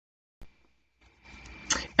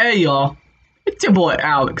Hey y'all, it's your boy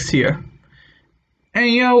Alex here.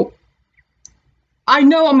 And I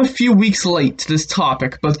know I'm a few weeks late to this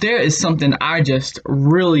topic, but there is something I just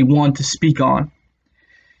really want to speak on.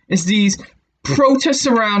 It's these protests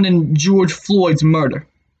surrounding George Floyd's murder.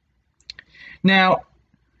 Now,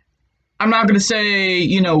 I'm not gonna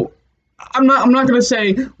say, I'm not gonna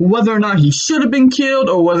say whether or not he should have been killed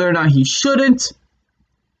or whether or not he shouldn't,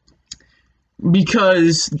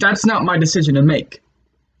 because that's not my decision to make.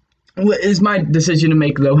 What is my decision to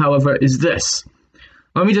make, though, however, is this.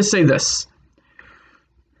 Let me just say this.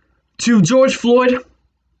 To George Floyd,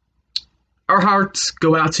 our hearts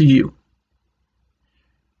go out to you,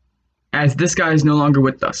 as this guy is no longer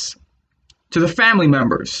with us. To the family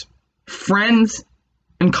members, friends,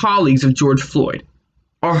 and colleagues of George Floyd,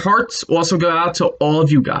 our hearts also go out to all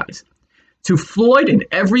of you guys. To Floyd and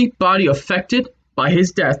everybody affected by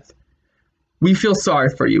his death, we feel sorry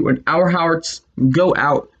for you, and our hearts go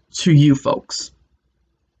out to you folks.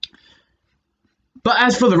 But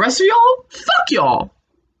as for the rest of y'all, fuck y'all.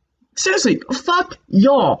 Seriously, fuck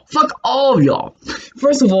y'all. Fuck all of y'all.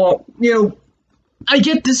 First of all, I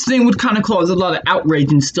get this thing would kind of cause a lot of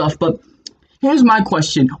outrage and stuff, but here's my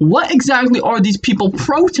question. What exactly are these people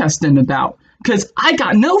protesting about? Because I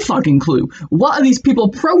got no fucking clue. What are these people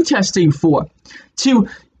protesting for? To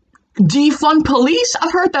defund police?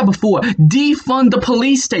 I've heard that before. Defund the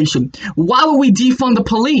police station. Why would we defund the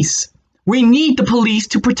police? We need the police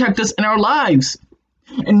to protect us in our lives.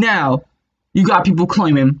 And now, you got people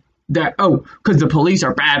claiming that, because the police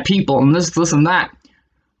are bad people and this and that.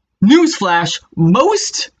 Newsflash,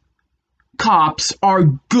 most cops are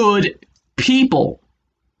good people.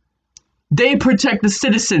 They protect the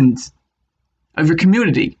citizens of your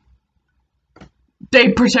community.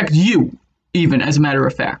 They protect you, even, as a matter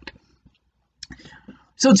of fact.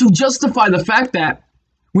 So to justify the fact that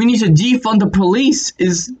we need to defund the police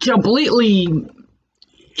is completely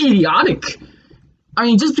idiotic. I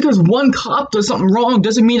mean, just because one cop does something wrong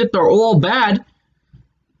doesn't mean that they're all bad.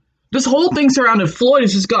 This whole thing surrounding Floyd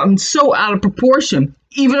has just gotten so out of proportion,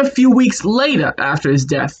 even a few weeks later after his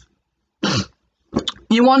death.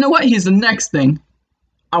 You wanna know what? Here's the next thing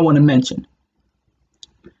I want to mention.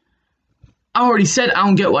 I already said I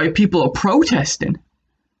don't get why people are protesting.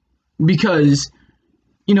 Because,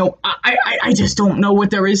 I just don't know what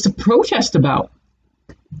there is to protest about.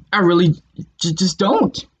 I really just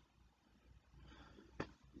don't.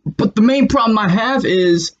 But the main problem I have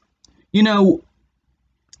is,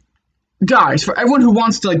 guys, for everyone who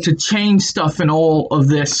wants to change stuff and all of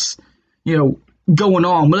this, going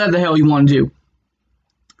on, whatever the hell you want to do.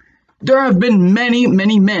 There have been many,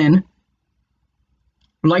 many men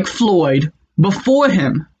like Floyd before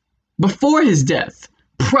him, before his death,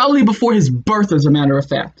 probably before his birth, as a matter of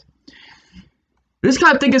fact. This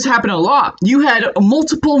kind of thing has happened a lot. You had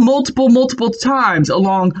multiple times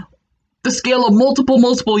along the scale of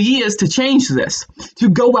multiple years to change this, to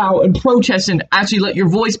go out and protest and actually let your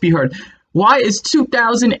voice be heard. Why is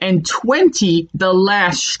 2020 the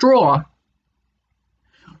last straw?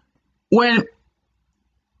 When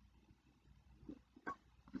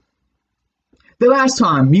the last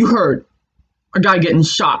time you heard a guy getting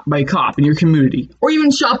shot by a cop in your community, or even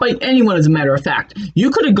shot by anyone, as a matter of fact, you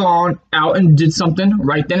could have gone out and did something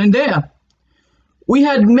right then and there. We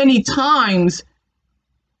had many times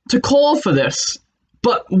to call for this,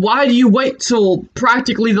 but why do you wait till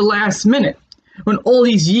practically the last minute, when all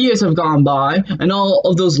these years have gone by and all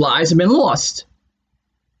of those lives have been lost?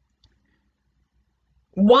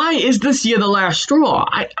 Why is this year the last straw?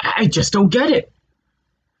 I just don't get it.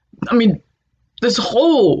 I mean, this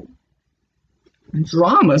whole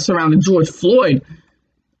drama surrounding George Floyd,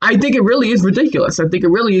 I think it really is ridiculous. I think it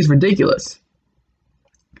really is ridiculous.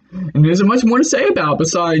 And there isn't much more to say about it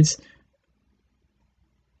besides,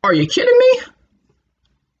 are you kidding me?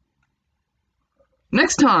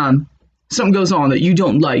 Next time something goes on that you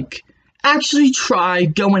don't like, actually try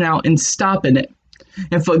going out and stopping it.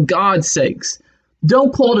 And for God's sakes,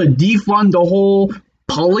 don't call it a defund the whole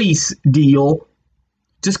police deal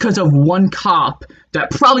just because of one cop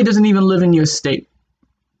that probably doesn't even live in your state.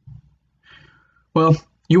 Well,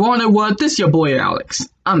 you wanna know what? This your boy Alex.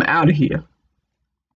 I'm out of here.